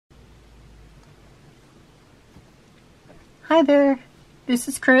Hi there, this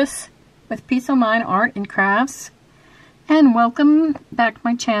is Chris with Peace of Mind Art and Crafts, and welcome back to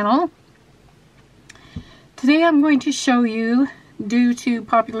my channel. Today I'm going to show you, due to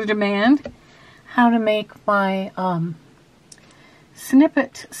popular demand, how to make my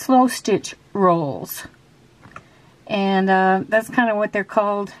snippet slow stitch rolls. And that's kind of what they're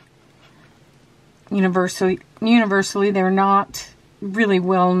called universally. They're not really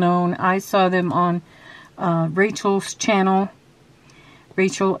well known. I saw them on Rachel's channel,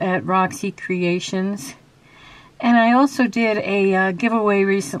 Rachel at Roxy Creations, and I also did a giveaway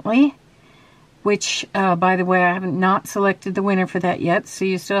recently, which by the way, I haven't not selected the winner for that yet, so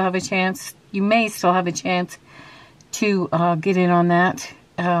you still have a chance. You may still have a chance to get in on that.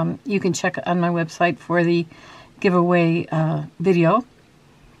 You can check on my website for the giveaway video.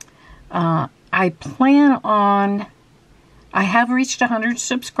 I have reached 100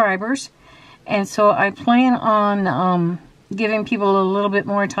 subscribers, and so I plan on giving people a little bit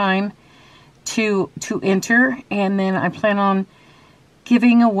more time to enter, and then I plan on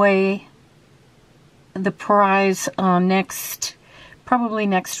giving away the prize probably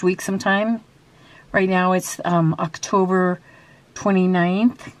next week sometime. Right now it's October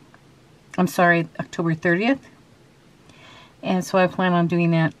 29th. I'm sorry, October 30th. And so I plan on doing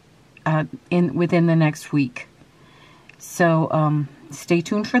that within the next week. So stay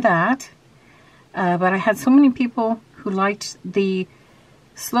tuned for that. But I had so many people who liked the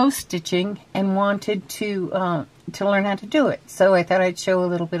slow stitching and wanted to learn how to do it. So I thought I'd show a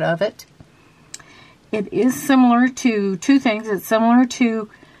little bit of it. It is similar to two things. It's similar to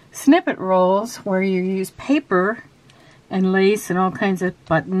snippet rolls, where you use paper and lace and all kinds of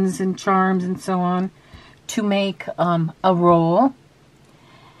buttons and charms and so on to make a roll.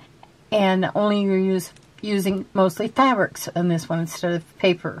 And only you're using mostly fabrics on this one instead of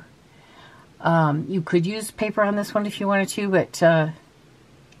paper. You could use paper on this one if you wanted to, but I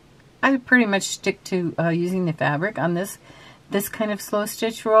would pretty much stick to using the fabric on this kind of slow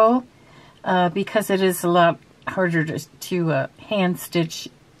stitch roll, because it is a lot harder to hand stitch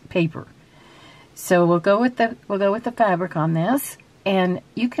paper. So we'll go with the fabric on this, and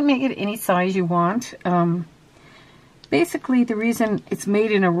you can make it any size you want. Basically, the reason it's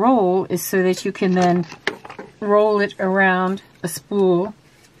made in a roll is so that you can then roll it around a spool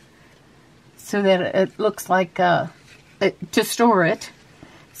so that it looks like, to store it,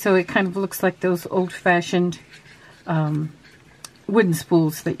 so it kind of looks like those old-fashioned wooden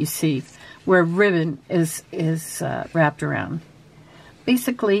spools that you see, where ribbon is wrapped around.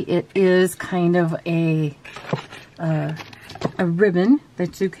 Basically, it is kind of a ribbon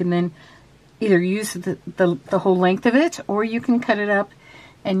that you can then either use the whole length of it, or you can cut it up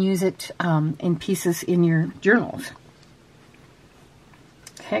and use it in pieces in your journals.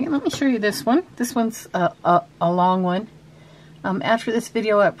 Okay, let me show you this one. This one's a long one. After this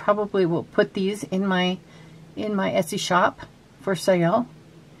video, I probably will put these in my Etsy shop for sale.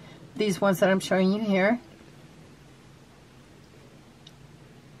 These ones that I'm showing you here.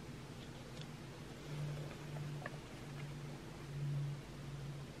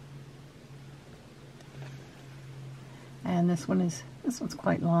 And this one's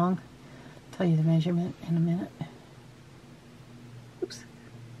quite long. I'll tell you the measurement in a minute. Oops.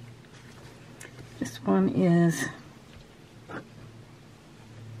 This one is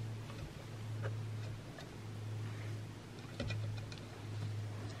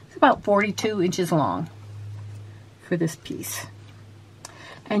about 42 inches long for this piece.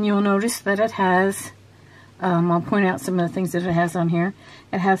 And you'll notice that it has, I'll point out some of the things that it has on here.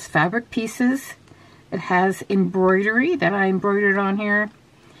 It has fabric pieces. It has embroidery that I embroidered on here.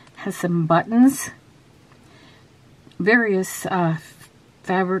 It has some buttons, various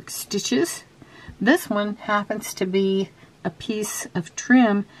fabric stitches. This one happens to be a piece of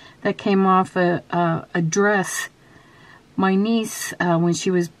trim that came off a dress. My niece, when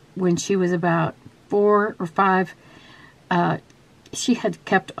she was about 4 or 5, she had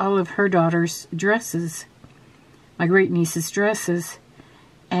kept all of her daughter's dresses, my great niece's dresses,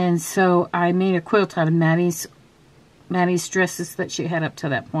 and so I made a quilt out of Maddie's dresses that she had up to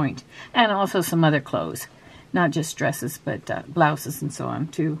that point, and also some other clothes, not just dresses, but blouses and so on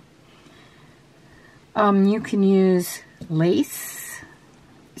too. You can use lace.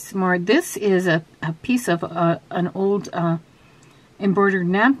 Some more. This is a piece of an old embroidered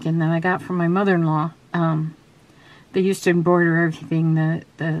napkin that I got from my mother-in-law. They used to embroider everything,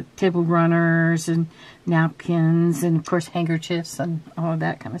 the table runners and napkins and of course handkerchiefs and all of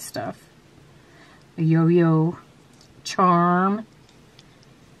that kind of stuff. A yo-yo charm.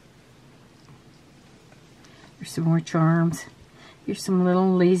 There's some more charms. Here's some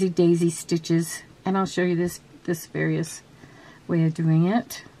little lazy daisy stitches, and I'll show you this various way of doing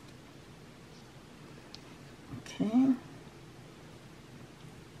it. Okay.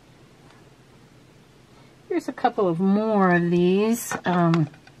 Here's a couple of more of these to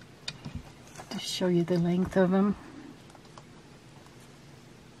show you the length of them.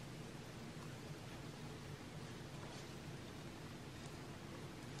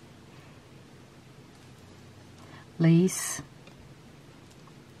 Lace.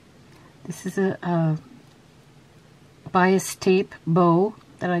 This is a bias tape bow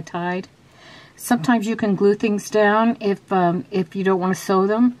that I tied. Sometimes you can glue things down if you don't want to sew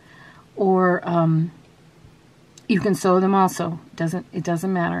them, or you can sew them also. It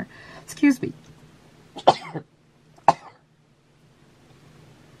doesn't matter. Excuse me.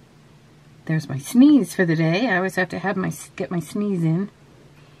 There's my sneeze for the day. I always have to have get my sneeze in.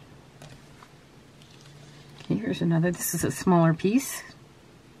 Okay, here's another. This is a smaller piece.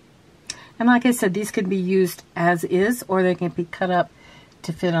 And like I said, these can be used as is, or they can be cut up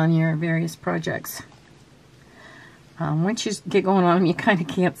to fit on your various projects. Once you get going on them, you kind of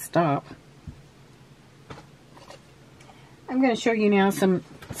can't stop. I'm going to show you now some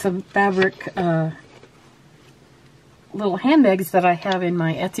fabric little handbags that I have in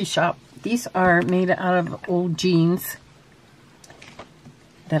my Etsy shop. These are made out of old jeans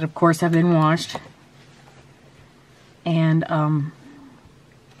that, of course, have been washed. And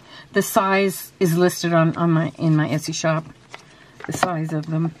the size is listed in my Etsy shop, the size of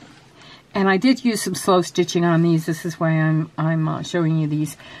them. And I did use some slow stitching on these. This is why I'm showing you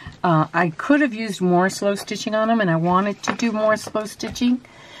these. I could have used more slow stitching on them, and I wanted to do more slow stitching,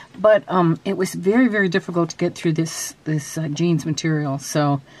 but it was very, very difficult to get through this jeans material.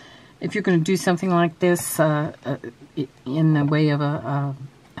 So if you're going to do something like this in the way of a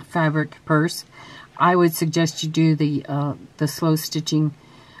fabric purse, I would suggest you do the slow stitching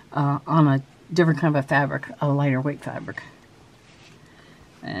on a different kind of a fabric, a lighter weight fabric.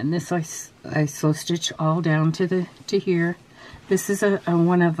 And this I slow stitch all down to here. This is a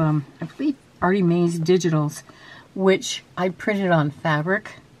one of I believe Artie Mae's digitals, which I printed on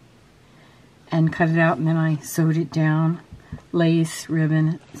fabric and cut it out, and then I sewed it down, lace,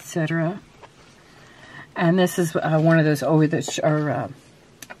 ribbon, etc. And this is one of those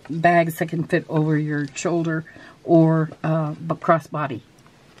bags that can fit over your shoulder or crossbody.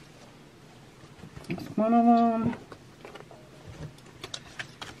 Here's one of them.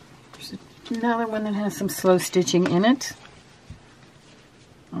 There's another one that has some slow stitching in it.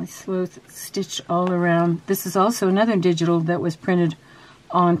 I slow stitch all around. This is also another digital that was printed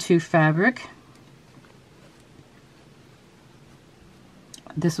onto fabric.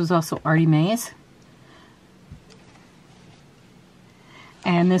 This was also Artie Mae's.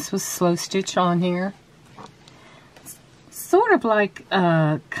 And this was slow stitch on here. Sort of like,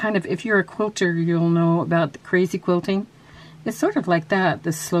 kind of, if you're a quilter, you'll know about the Crazy Quilting. It's sort of like that,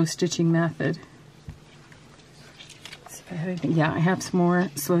 the slow stitching method. Yeah, I have some more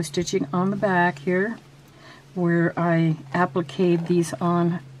slow stitching on the back here, where I appliqued these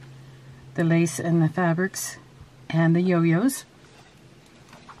on the lace and the fabrics and the yo-yos.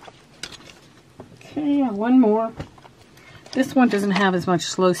 Okay, one more. This one doesn't have as much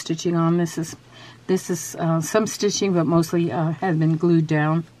slow stitching on. This is some stitching, but mostly has been glued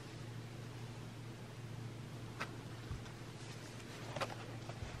down.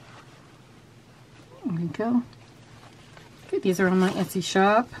 There we go. Okay, these are on my Etsy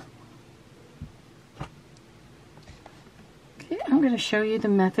shop. Okay, I'm going to show you the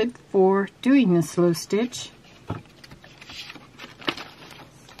method for doing the slow stitch.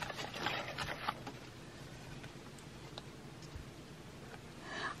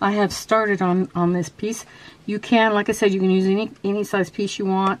 I have started on this piece. You can, like I said, you can use any size piece you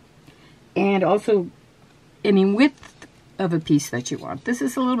want, and also any width of a piece that you want. This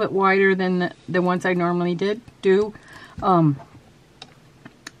is a little bit wider than the ones I normally do,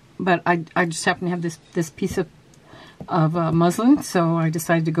 but I just happen to have this piece of muslin, so I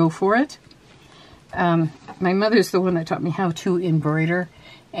decided to go for it. My mother's the one that taught me how to embroider,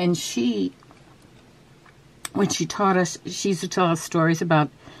 and when she taught us, she used to tell us stories about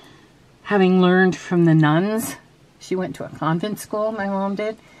having learned from the nuns. She went to a convent school, my mom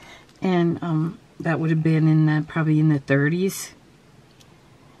did, and that would have been probably in the 30s,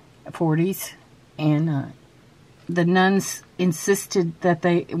 40s, and the nuns insisted that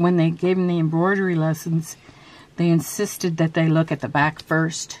when they gave them the embroidery lessons, they insisted that they look at the back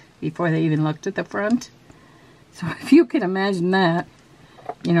first before they even looked at the front. So if you can imagine that,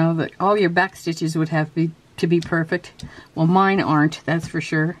 you know, that all your back stitches would have to be perfect. Well, mine aren't, that's for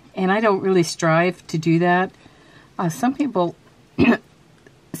sure. And I don't really strive to do that. Some people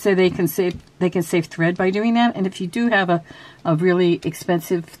so they can save thread by doing that. And if you do have a really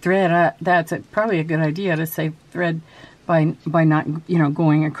expensive thread, that's probably a good idea to save thread by not, you know,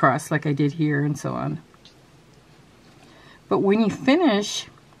 going across like I did here and so on. But when you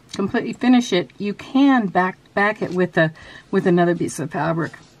completely finish it, you can back it with another piece of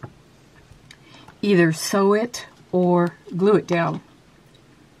fabric. Either sew it or glue it down.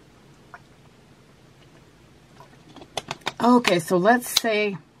 Okay, so let's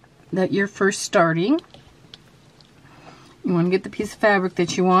say that you're first starting. You want to get the piece of fabric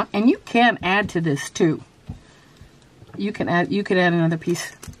that you want, and you can add to this too. You could add another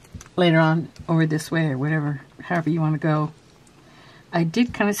piece later on over this way or whatever, however you want to go. I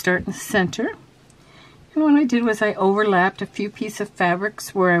did kind of start in the center, and what I did was I overlapped a few pieces of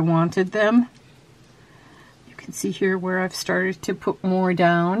fabrics where I wanted them. You can see here where I've started to put more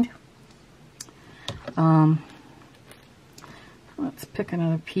down. Let's pick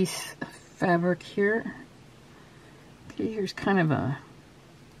another piece of fabric here. Okay, here's kind of a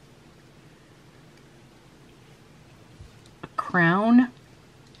crown.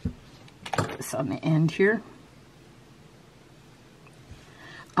 Put this on the end here.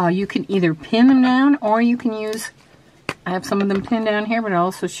 You can either pin them down, or you can use, I have some of them pinned down here, but I'll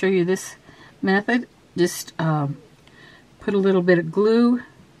also show you this method. Just put a little bit of glue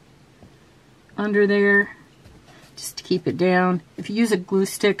under there, just to keep it down. If you use a glue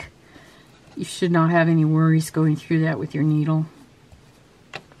stick, you should not have any worries going through that with your needle.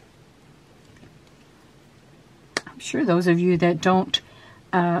 I'm sure those of you that don't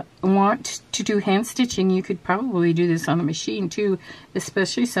want to do hand stitching, you could probably do this on a machine too,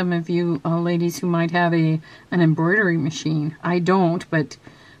 especially some of you ladies who might have an embroidery machine. I don't, but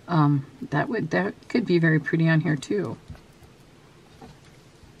that could be very pretty on here too.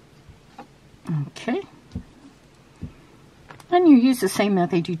 Okay. And you use the same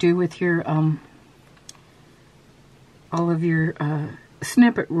method you do with your all of your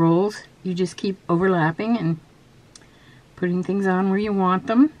snippet rolls. You just keep overlapping and putting things on where you want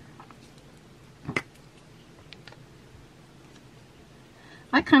them.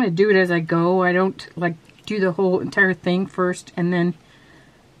 I kind of do it as I go. I don't like do the whole entire thing first and then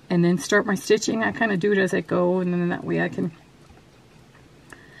start my stitching. I kind of do it as I go, and then that way I can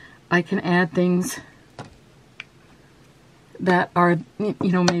add things that are, you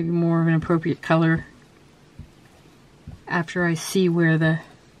know, maybe more of an appropriate color after I see where the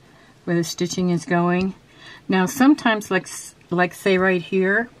stitching is going. Now sometimes, like say right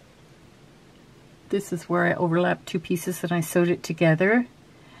here, this is where I overlapped two pieces and I sewed it together,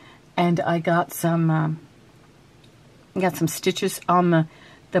 and I got some stitches on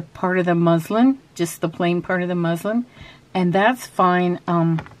the part of the muslin, just the plain part of the muslin, and that's fine.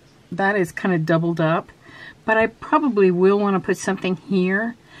 That is kind of doubled up, but I probably will want to put something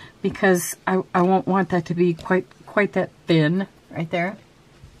here because I won't want that to be quite that thin right there.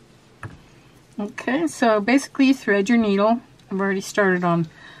 Okay, so basically you thread your needle. I've already started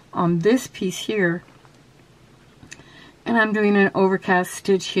on this piece here, and I'm doing an overcast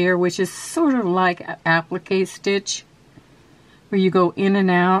stitch here, which is sort of like an applique stitch where you go in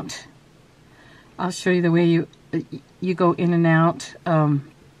and out. I'll show you the way you go in and out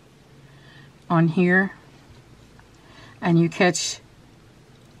on here, and you catch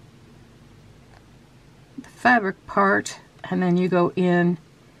the fabric part, and then you go in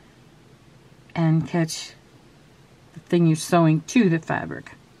and catch the thing you're sewing to the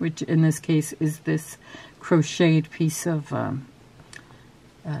fabric, which in this case is this crocheted piece of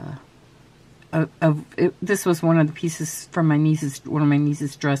this was one of the pieces from one of my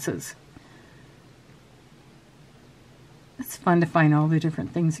niece's dresses. It's fun to find all the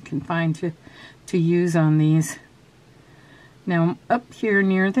different things you can find to use on these. Now up here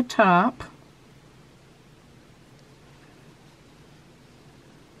near the top,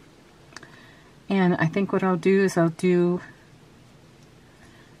 and I think what I'll do is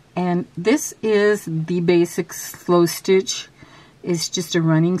and this is the basic slow stitch. It's just a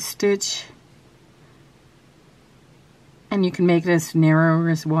running stitch, and you can make it as narrow or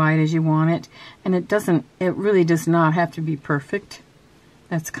as wide as you want it, and it really does not have to be perfect.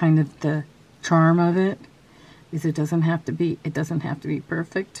 That's kind of the charm of it, is it doesn't have to be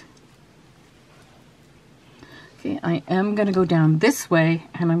perfect. Okay, I am going to go down this way,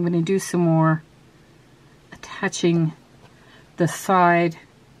 and I'm going to do some more attaching the side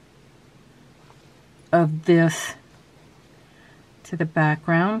of this to the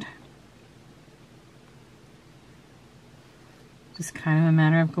background. Just kind of a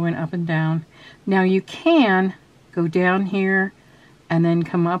matter of going up and down. Now you can go down here and then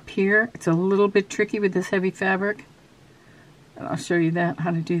come up here. It's a little bit tricky with this heavy fabric. And I'll show you that, how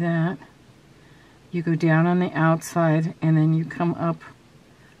to do that. You go down on the outside and then you come up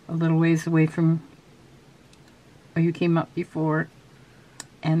a little ways away from where you came up before,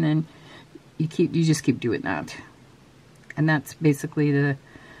 and then you just keep doing that. And that's basically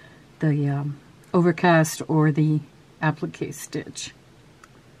the overcast or the applique stitch.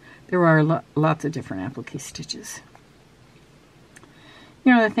 There are lots of different applique stitches.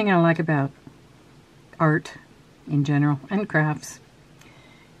 You know, the thing I like about art in general and crafts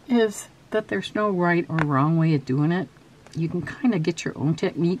is that there's no right or wrong way of doing it. You can kind of get your own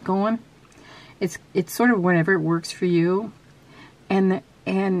technique going. It's sort of whenever it works for you, and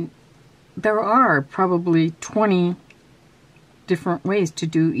there are probably 20 different ways to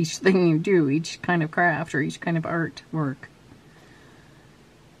do each thing you do, each kind of craft or each kind of artwork.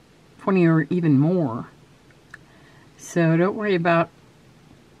 20 or even more. So don't worry about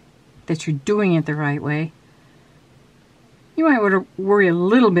that you're doing it the right way. You might want to worry a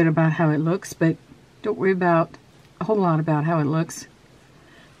little bit about how it looks, but don't worry about a whole lot about how it looks.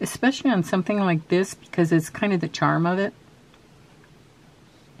 Especially on something like this, because it's kind of the charm of it.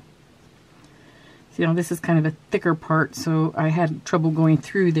 So, you know, this is kind of a thicker part, so I had trouble going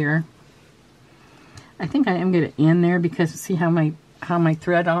through there. I think I am going to end there because see how my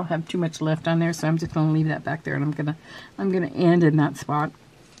thread, I don't have too much left on there, so I'm just going to leave that back there, and I'm gonna end in that spot.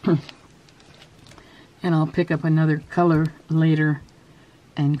 And I'll pick up another color later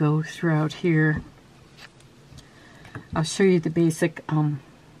and go throughout here. I'll show you the basic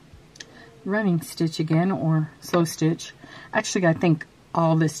running stitch again, or slow stitch. Actually, I think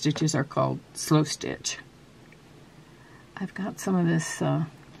all the stitches are called slow stitch. I've got some of this kind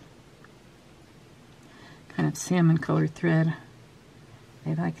of salmon colored thread.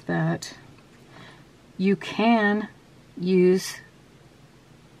 I like that. You can use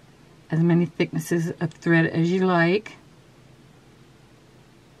as many thicknesses of thread as you like.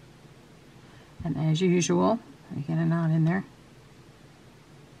 And as usual, I get a knot in there.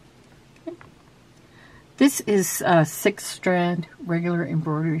 Okay. This is 6-strand regular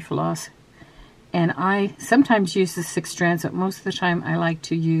embroidery floss. And I sometimes use the 6 strands, but most of the time I like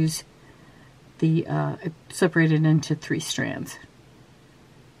to use the separated into 3 strands.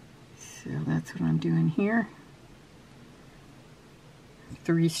 So that's what I'm doing here.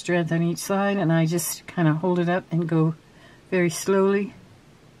 3 strands on each side, and I just kind of hold it up and go very slowly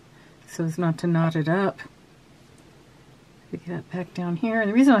so as not to knot it up. Pick that back down here. And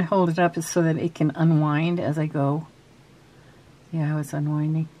the reason I hold it up is so that it can unwind as I go. See how it's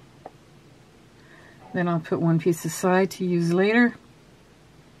unwinding. Then I'll put one piece aside to use later.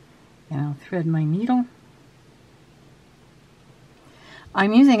 And I'll thread my needle.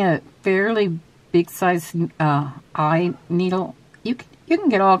 I'm using a fairly big size eye needle. You can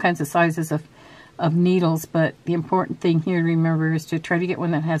get all kinds of sizes of needles, but the important thing here to remember is to try to get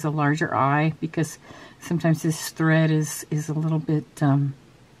one that has a larger eye, because sometimes this thread is a little bit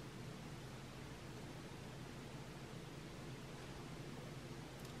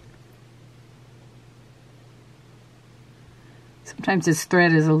sometimes this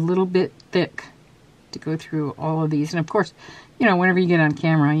thread is a little bit thick to go through all of these. And of course, you know, whenever you get on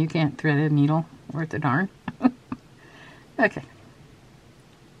camera, you can't thread a needle worth a darn. Okay.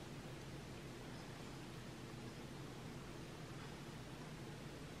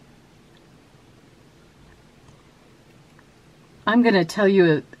 I'm going to tell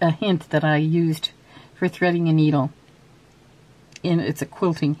you a hint that I used for threading a needle. And it's a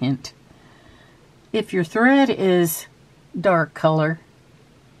quilting hint. If your thread is dark color,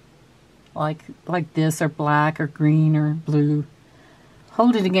 like this, or black, or green, or blue,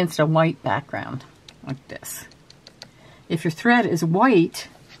 hold it against a white background, like this. If your thread is white,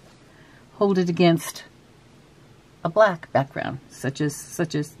 hold it against a black background, such as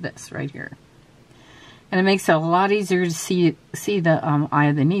this right here. And it makes it a lot easier to see the eye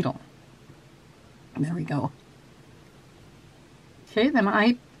of the needle. There we go. Okay,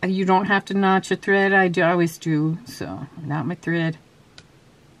 then you don't have to knot your thread. I always do. So knot my thread.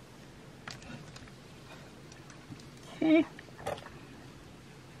 Okay.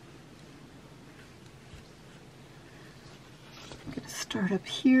 I'm going to start up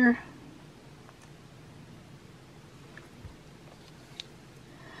here.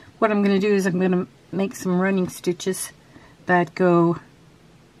 What I'm going to do is I'm going to make some running stitches that go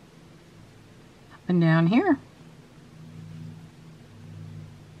up and down here.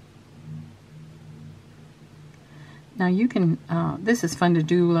 Now you can, this is fun to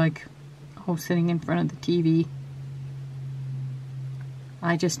do, like, sitting in front of the TV.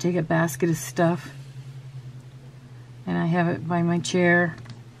 I just take a basket of stuff and I have it by my chair.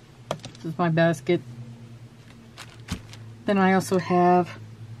 This is my basket. Then I also have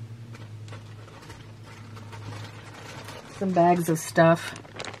some bags of stuff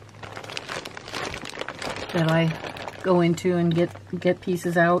that I go into and get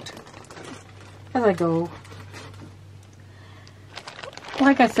pieces out as I go.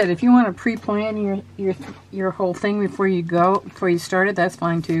 Like I said, if you want to pre-plan your whole thing before you start it, that's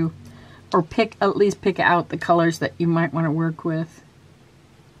fine too. Or at least pick out the colors that you might want to work with.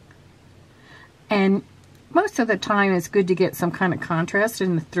 And most of the time it's good to get some kind of contrast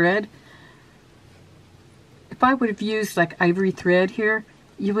in the thread. If I would have used like ivory thread here,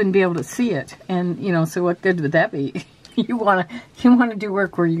 you wouldn't be able to see it. And you know, so what good would that be? you want to do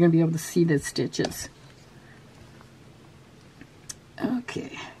work where you're going to be able to see the stitches.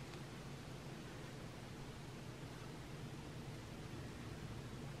 Okay.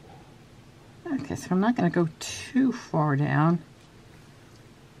 Okay, so I'm not going to go too far down.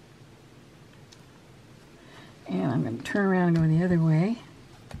 And I'm going to turn around and go the other way.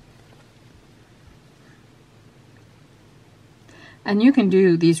 And you can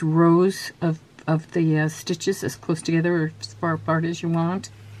do these rows of the stitches as close together or as far apart as you want.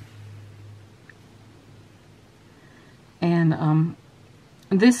 And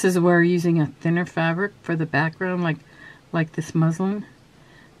this is where using a thinner fabric for the background, like this muslin.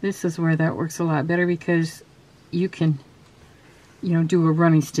 This is where that works a lot better because you can, you know, do a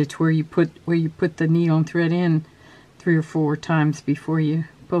running stitch where you put the needle and thread in 3 or 4 times before you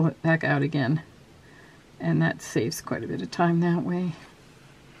pull it back out again. And that saves quite a bit of time that way.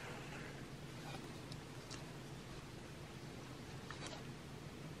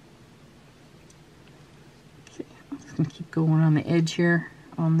 Okay, I'm just going to keep going on the edge here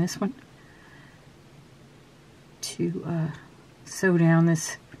on this one to sew down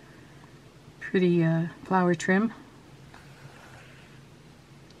this pretty flower trim.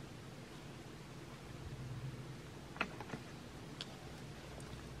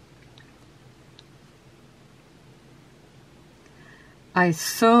 I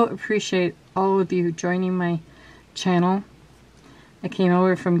so appreciate all of you joining my channel. I came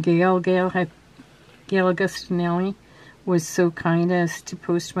over from Gail. Gail Augustinelli was so kind as to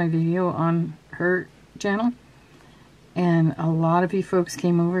post my video on her channel. And a lot of you folks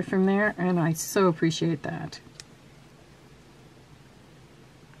came over from there, and I so appreciate that.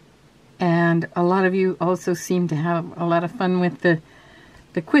 And a lot of you also seem to have a lot of fun with the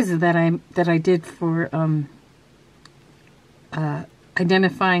quiz that I did for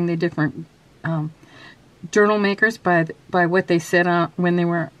identifying the different journal makers by what they said when they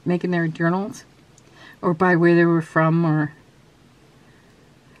were making their journals, or by where they were from, or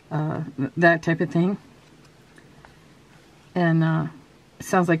that type of thing. And it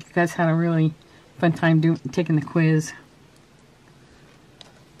sounds like you guys had a really fun time taking the quiz.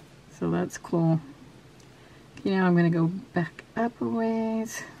 So that's cool. Okay, now I'm going to go back up a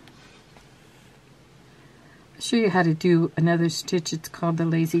ways. I'll show you how to do another stitch. It's called the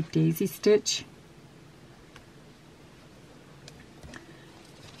Lazy Daisy stitch.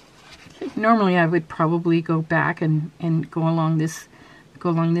 Okay, normally I would probably go back and go along this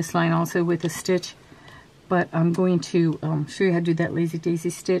line also with a stitch. But I'm going to show you how to do that Lazy Daisy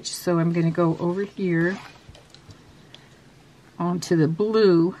stitch. So I'm going to go over here onto the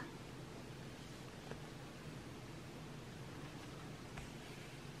blue.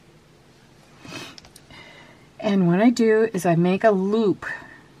 And what I do is I make a loop,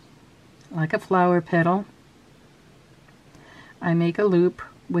 like a flower petal. I make a loop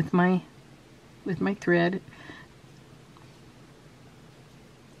with my thread.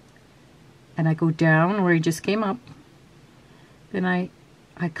 And I go down where I just came up. Then I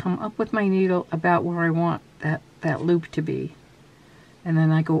come up with my needle about where I want that loop to be. And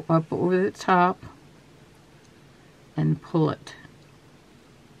then I go up over the top and pull it.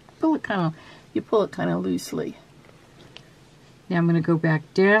 You pull it kind of loosely. Now I'm going to go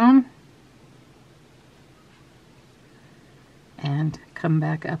back down and come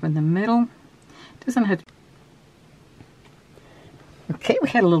back up in the middle. It doesn't have to. Okay, we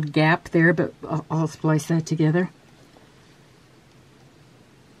had a little gap there, but I'll splice that together.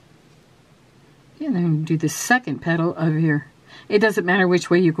 And then do the second petal over here. It doesn't matter which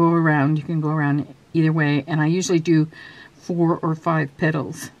way you go around. You can go around either way, and I usually do 4 or 5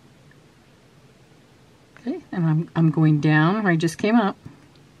 petals. Okay, and I'm going down where I just came up,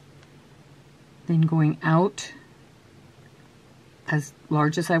 then going out as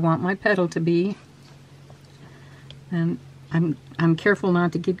large as I want my petal to be, and I'm careful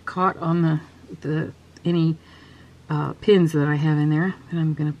not to get caught on any pins that I have in there, and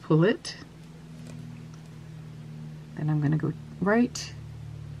I'm going to pull it. Then I'm going to go right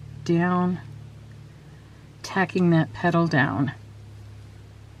down, tacking that petal down.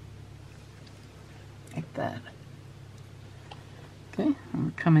 Like that. Okay, and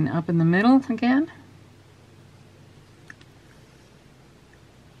we're coming up in the middle again.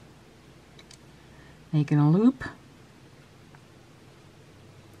 Making a loop.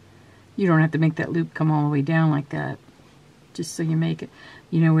 You don't have to make that loop come all the way down like that. Just so you make it,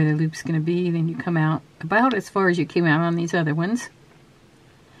 you know where the loop's going to be, then you come out about as far as you came out on these other ones.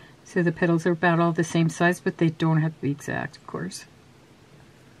 So the petals are about all the same size, but they don't have to be exact, of course.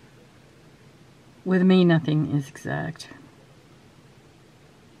 With me, nothing is exact.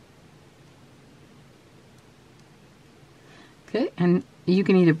 Okay, and you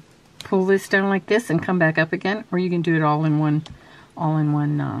can either pull this down like this and come back up again, or you can do it all in one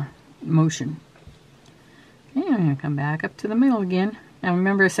motion. Okay, I'm going to come back up to the middle again. Now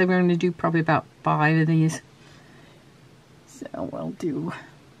remember I said we're going to do probably about 5 of these. So we'll do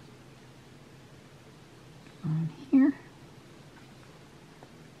on here.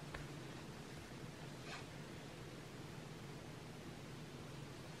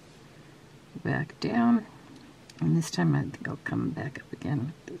 Back down. And this time I think I'll come back up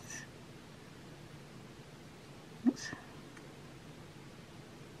again with this. Oops.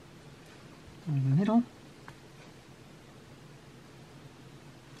 In the middle.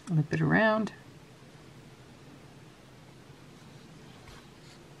 Flip it around.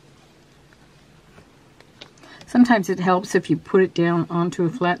 Sometimes it helps if you put it down onto a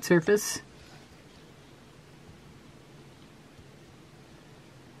flat surface.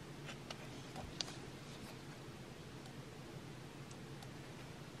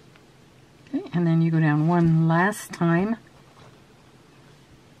 Okay, and then you go down one last time.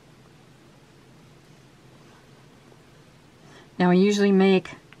 Now I usually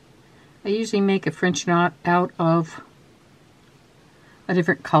make a French knot out of a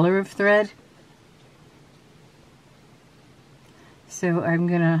different color of thread. So I'm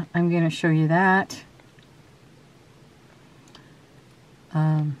gonna show you that.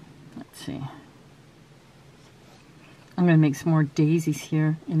 Let's see. I'm gonna make some more daisies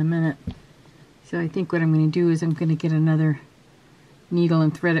here in a minute. So I think what I'm gonna do is I'm gonna get another needle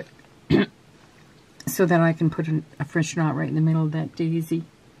and thread it so that I can put a French knot right in the middle of that daisy.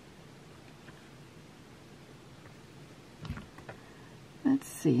 Let's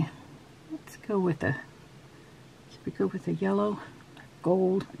see. Let's go with a. Should we go with a yellow,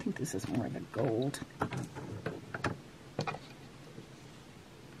 gold? I think this is more of a gold.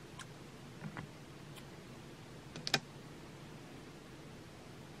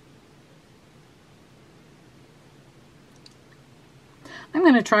 I'm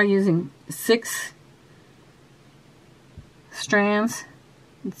going to try using 6 strands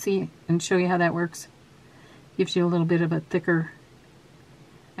and see and show you how that works. Gives you a little bit of a thicker.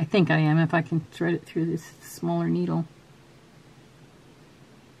 I think I am if I can thread it through this smaller needle.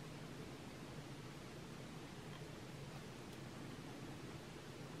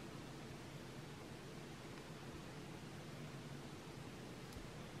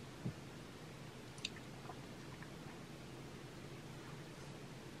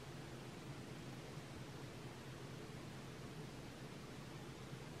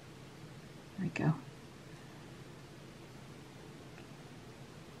 There we go.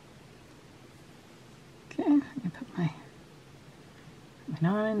 Okay, I'm going to put my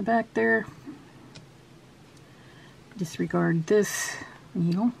knot in the back there. Disregard this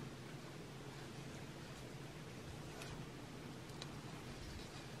needle.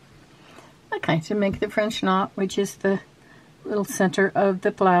 Okay, to make the French knot, which is the little center of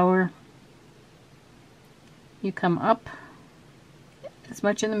the flower, you come up as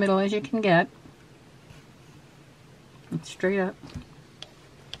much in the middle as you can get, and straight up.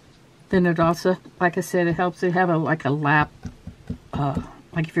 Then it also, like I said, it helps to have like a lap,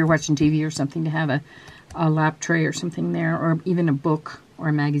 like if you're watching TV or something, to have a lap tray or something there, or even a book or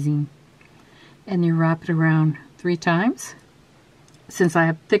a magazine. And you wrap it around 3 times. Since I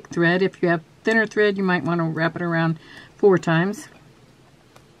have thick thread, if you have thinner thread, you might want to wrap it around 4 times.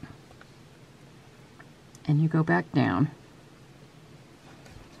 And you go back down.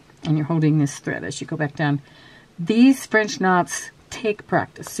 And you're holding this thread as you go back down. These French knots take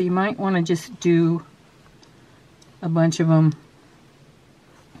practice, so you might want to just do a bunch of them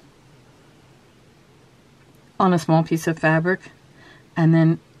on a small piece of fabric, and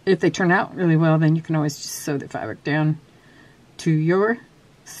then if they turn out really well, then you can always just sew the fabric down to your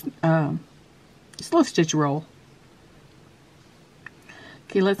slow stitch roll.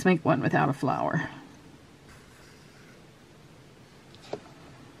 Okay, let's make one without a flower.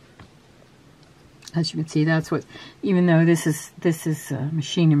 As you can see, that's what, even though this is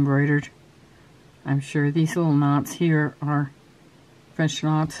machine embroidered, I'm sure these little knots here are French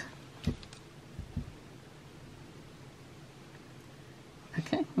knots.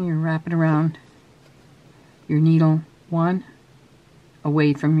 Okay, and you wrap it around your needle. 1,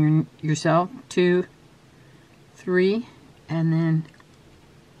 away from yourself. 2, 3, and then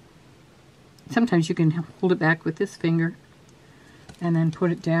sometimes you can hold it back with this finger and then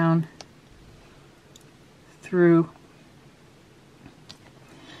put it down through.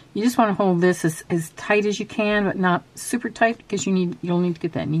 You just want to hold this as tight as you can, but not super tight, because you'll need to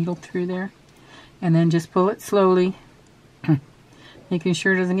get that needle through there. And then just pull it slowly, making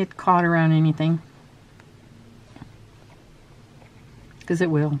sure it doesn't get caught around anything, because it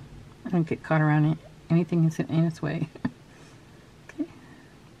will. It won't get caught around anything that's in its way. Okay.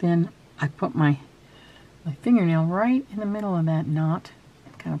 Then I put my fingernail right in the middle of that knot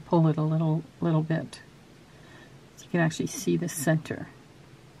and kind of pull it a little bit, so you can actually see the center.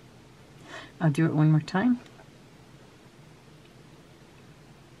 I'll do it one more time.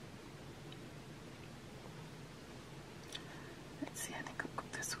 Let's see, I think I'll go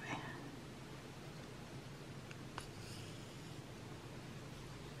this way.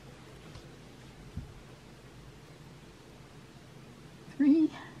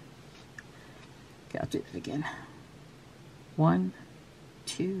 Three. Okay, I'll do it again. 1,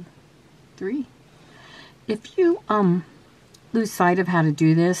 2, 3. If you lose sight of how to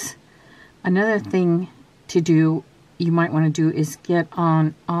do this, another thing to do, you might want to do, is get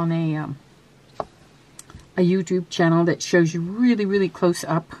on a YouTube channel that shows you really close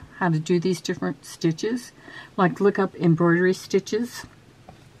up how to do these different stitches. Like, look up embroidery stitches.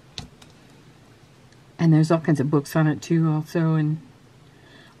 And there's all kinds of books on it too, also, and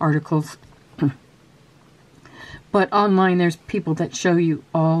articles. But online, there's people that show you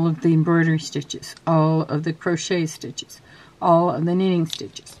all of the embroidery stitches, all of the crochet stitches, all of the knitting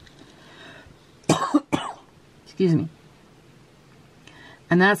stitches. Excuse me.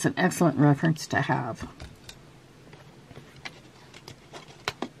 And that's an excellent reference to have.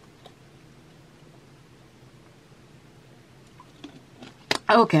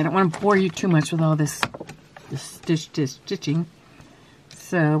 Okay, I don't want to bore you too much with all this stitching.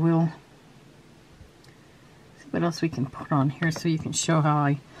 So we'll see what else we can put on here, so you can show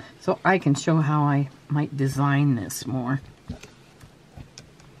how I can show how I might design this more.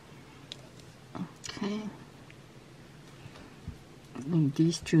 Okay. Need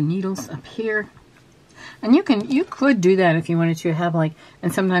these 2 needles up here. And you could do that if you wanted to have, like,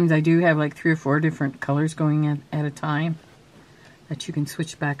 and sometimes I do have like 3 or 4 different colors going at a time that you can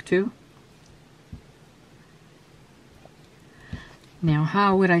switch back to. Now,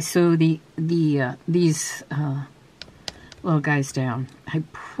 how would I sew these little guys down? I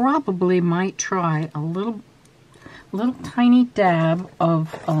probably might try a little tiny dab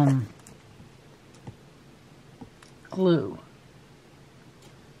of glue.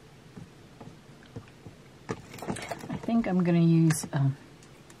 I think I'm going to use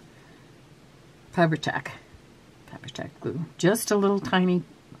Fabri-Tac glue. Just a little tiny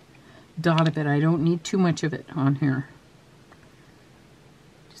dot of it. I don't need too much of it on here.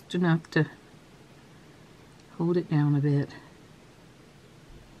 Just enough to hold it down a bit.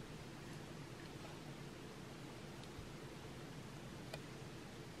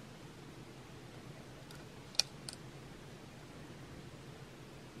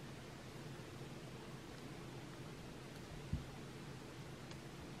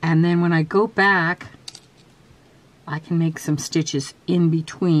 And then when I go back, I can make some stitches in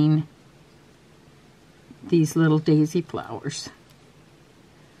between these little daisy flowers.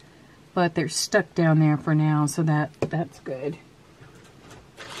 But they're stuck down there for now, so that's good.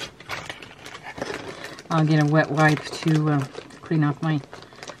 I'll get a wet wipe to clean off my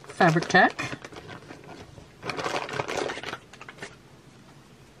Fabri-Tac.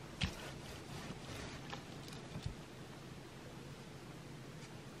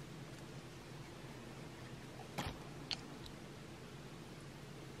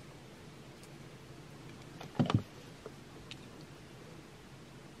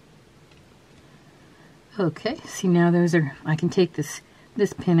 Okay, see, now those are, I can take this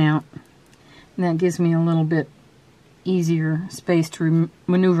pin out, and that gives me a little bit easier space to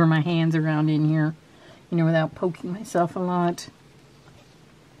maneuver my hands around in here, you know, without poking myself a lot.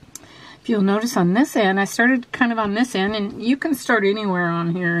 If you'll notice on this end, I started kind of on this end, and you can start anywhere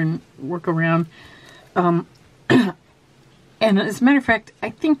on here and work around. And as a matter of fact,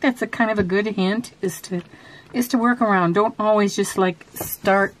 I think that's a kind of a good hint, is to work around. Don't always just like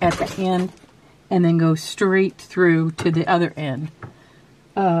start at the end and then go straight through to the other end.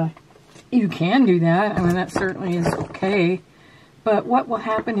 You can do that. I mean, that certainly is okay. But what will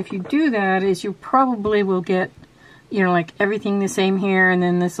happen if you do that is you probably will get, you know, like everything the same here, and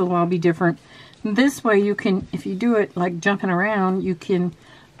then this will all be different. This way you can, if you do it like jumping around, you can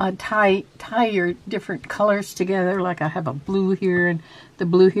tie your different colors together. Like I have a blue here and the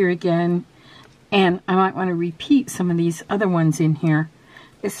blue here again. And I might want to repeat some of these other ones in here,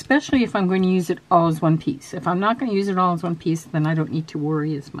 especially if I'm going to use it all as one piece. If I'm not going to use it all as one piece, then I don't need to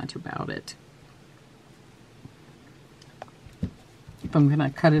worry as much about it. If I'm going to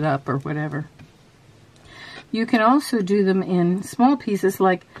cut it up or whatever. You can also do them in small pieces,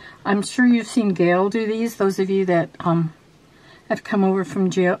 like I'm sure you've seen Gail do these. Those of you that have come over from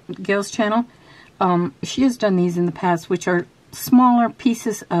Gail's channel, she has done these in the past, which are smaller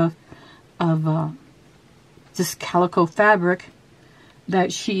pieces of just calico fabric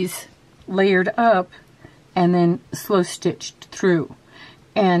that she's layered up and then slow stitched through.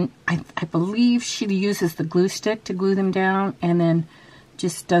 And I believe she uses the glue stick to glue them down and then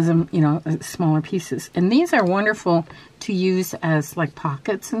just does them, you know, smaller pieces. And these are wonderful to use as like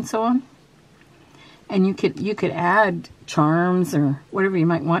pockets and so on. And you could add charms or whatever you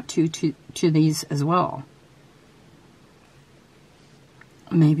might want to these as well.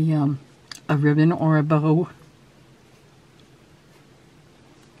 Maybe a ribbon or a bow.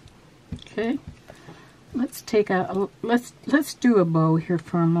 Okay. Let's take let's do a bow here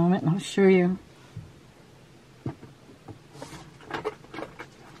for a moment, and I'll show you.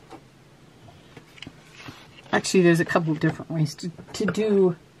 Actually, there's a couple of different ways to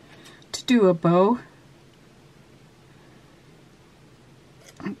do a bow.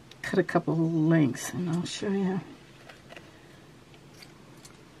 Cut a couple of lengths, and I'll show you.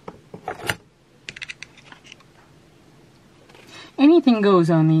 Anything goes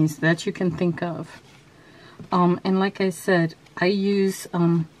on these that you can think of. And like I said, I use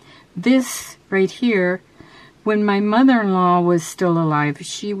this right here. When my mother-in-law was still alive,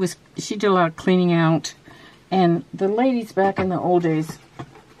 she did a lot of cleaning out. And the ladies back in the old days,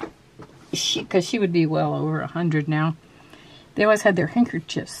 because she would be well over 100 now, they always had their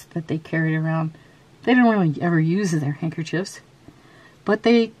handkerchiefs that they carried around. They didn't really ever use their handkerchiefs, but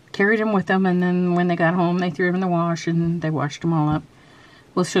they carried them with them, and then when they got home, they threw them in the wash, and they washed them all up.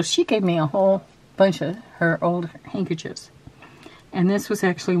 Well, so she gave me a whole bunch of her old handkerchiefs. And this was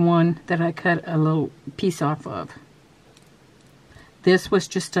actually one that I cut a little piece off of. This was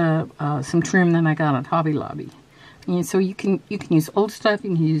just some trim that I got at Hobby Lobby. And so you can use old stuff,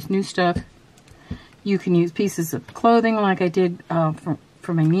 you can use new stuff. You can use pieces of clothing like I did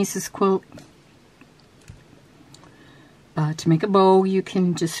for my niece's quilt. To make a bow, you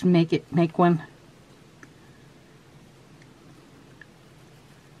can just make one.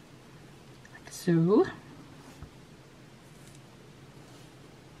 Like so.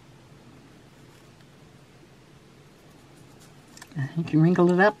 You can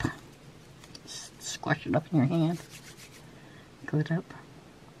wrinkle it up. Squash it up in your hand. Wrinkle it up.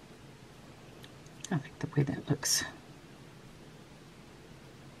 I like the way that looks.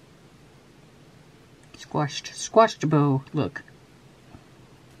 Squashed bow look.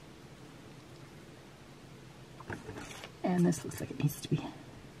 And this looks like it needs to be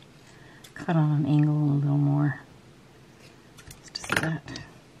cut on an angle a little more. It's just that.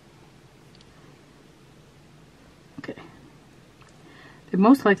 Okay. But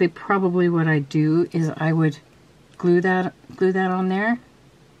most likely, probably what I do is I would glue that on there.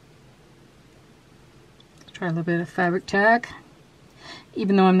 Try a little bit of fabric tack.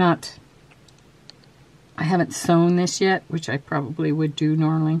 Even though I haven't sewn this yet, which I probably would do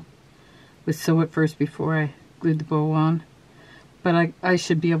normally. Would sew it first before I glued the bow on. But I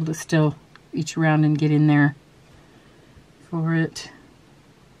should be able to still reach around and get in there for it.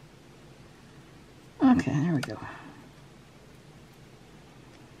 Okay, there we go.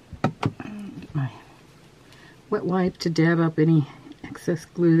 Get my wet wipe to dab up any excess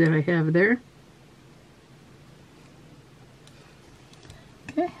glue that I have there.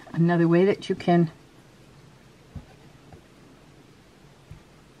 Okay, another way that you can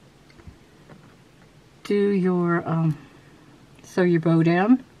do your sew your bow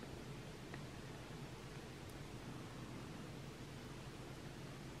down.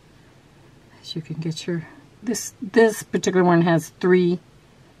 As you can get your this particular one has three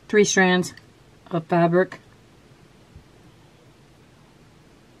strands of fabric.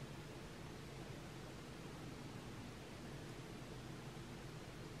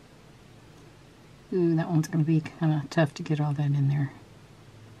 Ooh, that one's going to be kind of tough to get all that in there.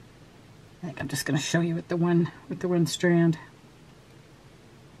 I think I'm just going to show you with the one strand.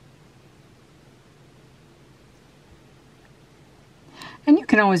 And you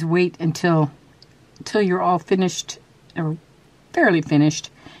can always wait until you're all finished, or fairly finished,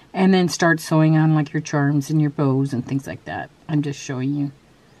 and then start sewing on like your charms and your bows and things like that. I'm just showing you,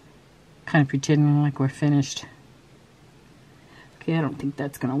 kind of pretending like we're finished. Okay, I don't think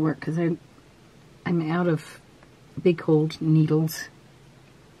that's going to work because I'm out of big hold needles.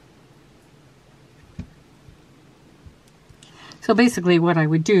 So basically what I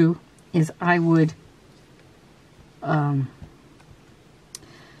would do is I would,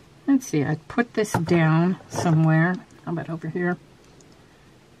 let's see, I'd put this down somewhere. How about over here?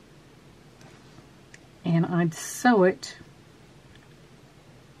 And I'd sew it.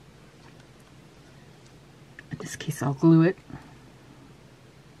 In this case, I'll glue it.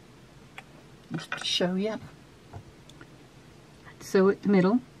 Just to show you. I'd sew it in the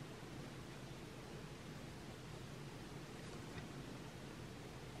middle.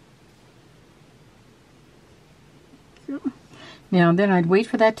 Now then I'd wait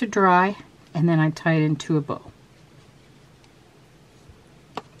for that to dry, and then I'd tie it into a bow.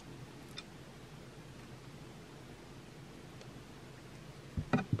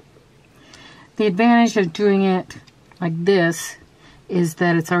 The advantage of doing it like this is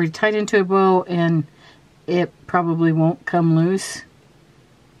that it's already tied into a bow and it probably won't come loose,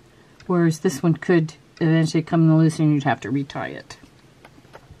 whereas this one could eventually come loose and you'd have to retie it.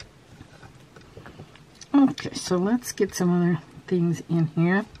 Okay, so let's get some other things in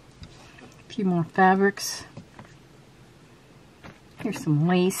here. A few more fabrics. Here's some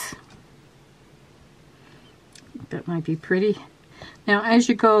lace. That might be pretty. Now, as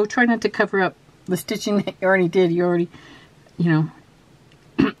you go, try not to cover up the stitching that you already did. You already, you know,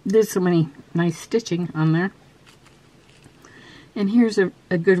 there's so many nice stitching on there. And here's a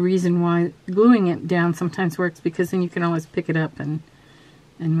good reason why gluing it down sometimes works, because then you can always pick it up and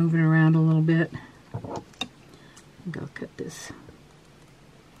move it around a little bit. I'll cut this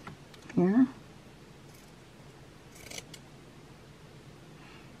here.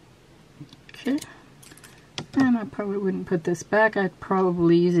 Okay. And I probably wouldn't put this back. I'd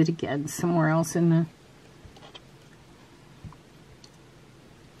probably use it again somewhere else in the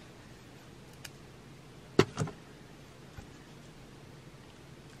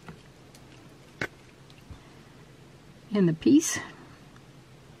piece.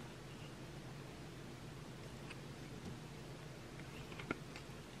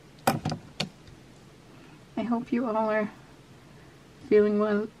 I hope you all are feeling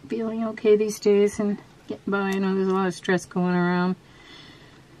okay these days and getting by. I know there's a lot of stress going around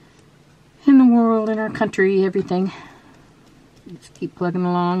in the world, in our country, everything. Just keep plugging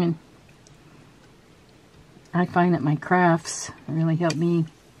along, and I find that my crafts really help me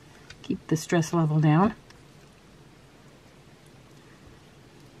keep the stress level down.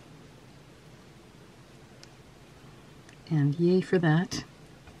 And yay for that.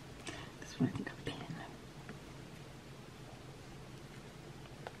 This one I think I'll pin.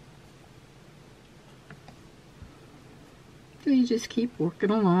 So you just keep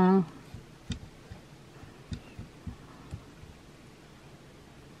working along.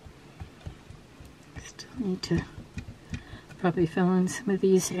 Still need to probably fill in some of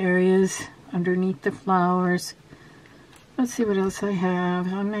these areas underneath the flowers. Let's see what else I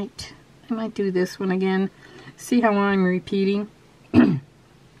have. I might do this one again. See how I'm repeating?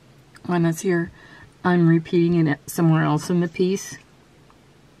 When it's here, I'm repeating it somewhere else in the piece.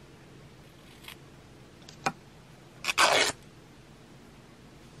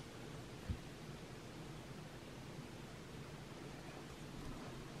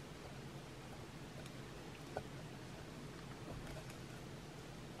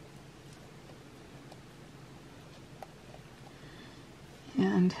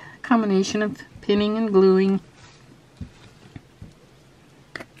 And a combination of pinning and gluing.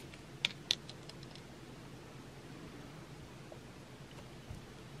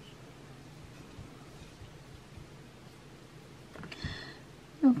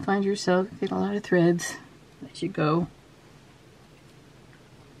 You'll find yourself get a lot of threads as you go.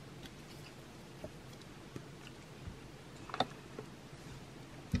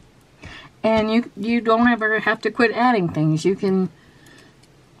 And you don't ever have to quit adding things. You can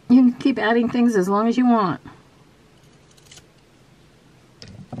keep adding things as long as you want.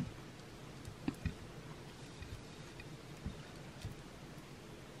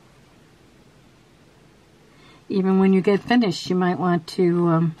 Even when you get finished, you might want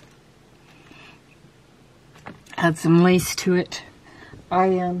to add some lace to it.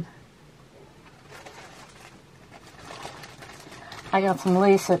 I got some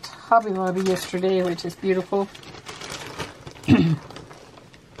lace at Hobby Lobby yesterday, which is beautiful.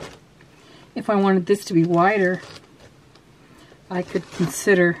 If I wanted this to be wider, I could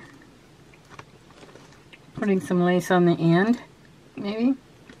consider putting some lace on the end maybe.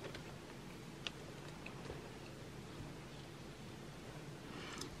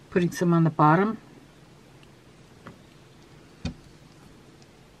 Putting some on the bottom.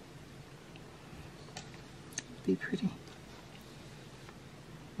 Be pretty.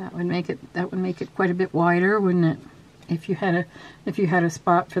 That would make it quite a bit wider, wouldn't it? If you had a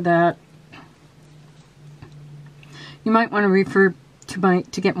spot for that. You might want to refer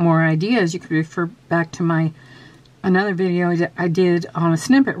to get more ideas. You could refer back to another video I did on a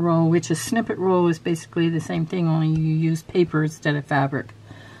snippet roll, which a snippet roll is basically the same thing, only you use paper instead of fabric.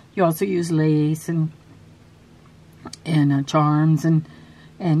 You also use lace and charms, and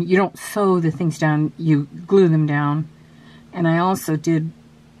you don't sew the things down, you glue them down. And I also did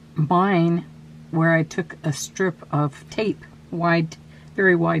mine where I took a strip of tape,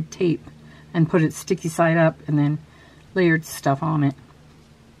 very wide tape, and put it sticky side up and then layered stuff on it.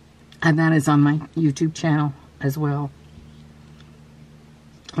 And that is on my YouTube channel as well.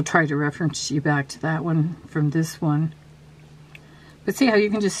 I'll try to reference you back to that one from this one. But see how you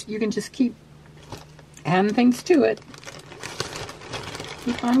can just keep adding things to it.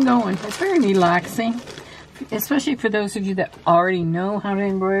 Keep on going. It's very relaxing, especially for those of you that already know how to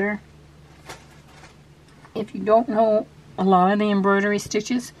embroider. If you don't know a lot of the embroidery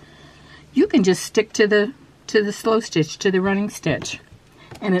stitches, you can just stick to the slow stitch, to the running stitch,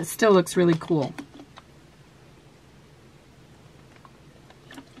 and it still looks really cool.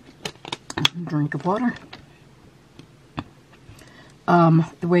 Drink of water.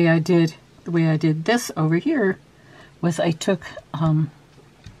 The way I did this over here was I took a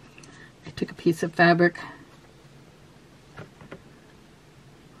piece of fabric,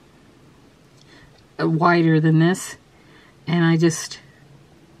 wider than this, and I just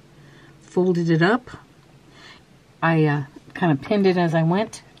folded it up. I kind of pinned it as I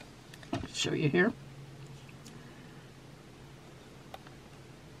went. I'll show you here.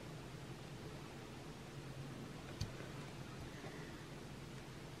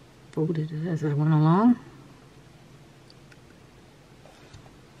 Folded it as I went along.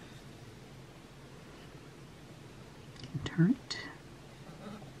 Turn it.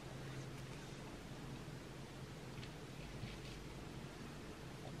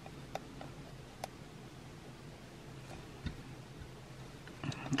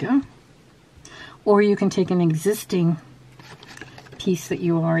 Go. Or you can take an existing piece that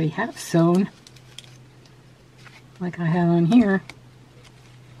you already have sewn, like I have on here,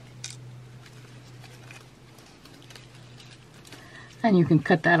 and you can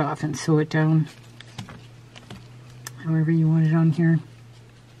cut that off and sew it down however you want it on here.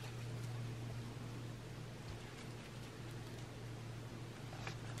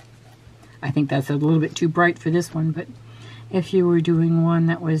 I think that's a little bit too bright for this one, but if you were doing one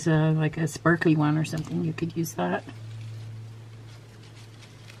that was like a sparkly one or something, you could use that.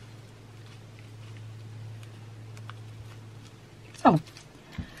 So,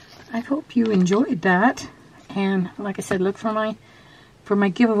 I hope you enjoyed that. And like I said, look for my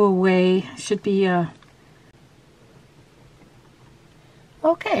giveaway. Should be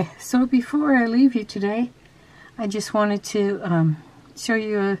okay. So before I leave you today, I just wanted to show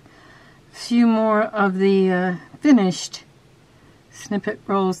you a few more of the finished snippet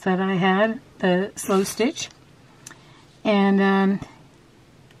rolls that I had, the slow stitch. And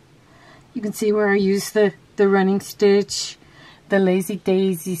you can see where I used the running stitch, the lazy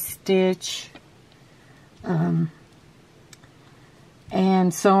daisy stitch, and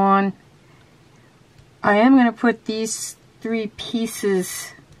so on. I am going to put these 3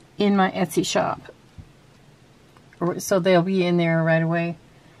 pieces in my Etsy shop, so they'll be in there right away.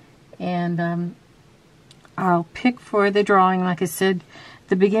 And I'll pick for the drawing, like I said at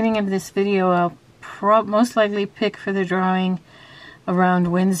the beginning of this video, I'll most likely pick for the drawing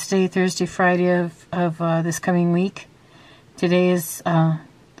around Wednesday, Thursday, Friday of this coming week. Today is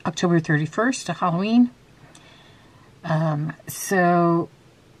October 31st, Halloween. So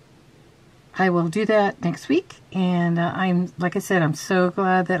I will do that next week, and like I said, I'm so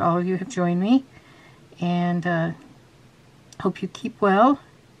glad that all of you have joined me, and hope you keep well,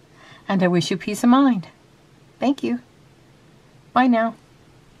 and I wish you peace of mind. Thank you. Bye now.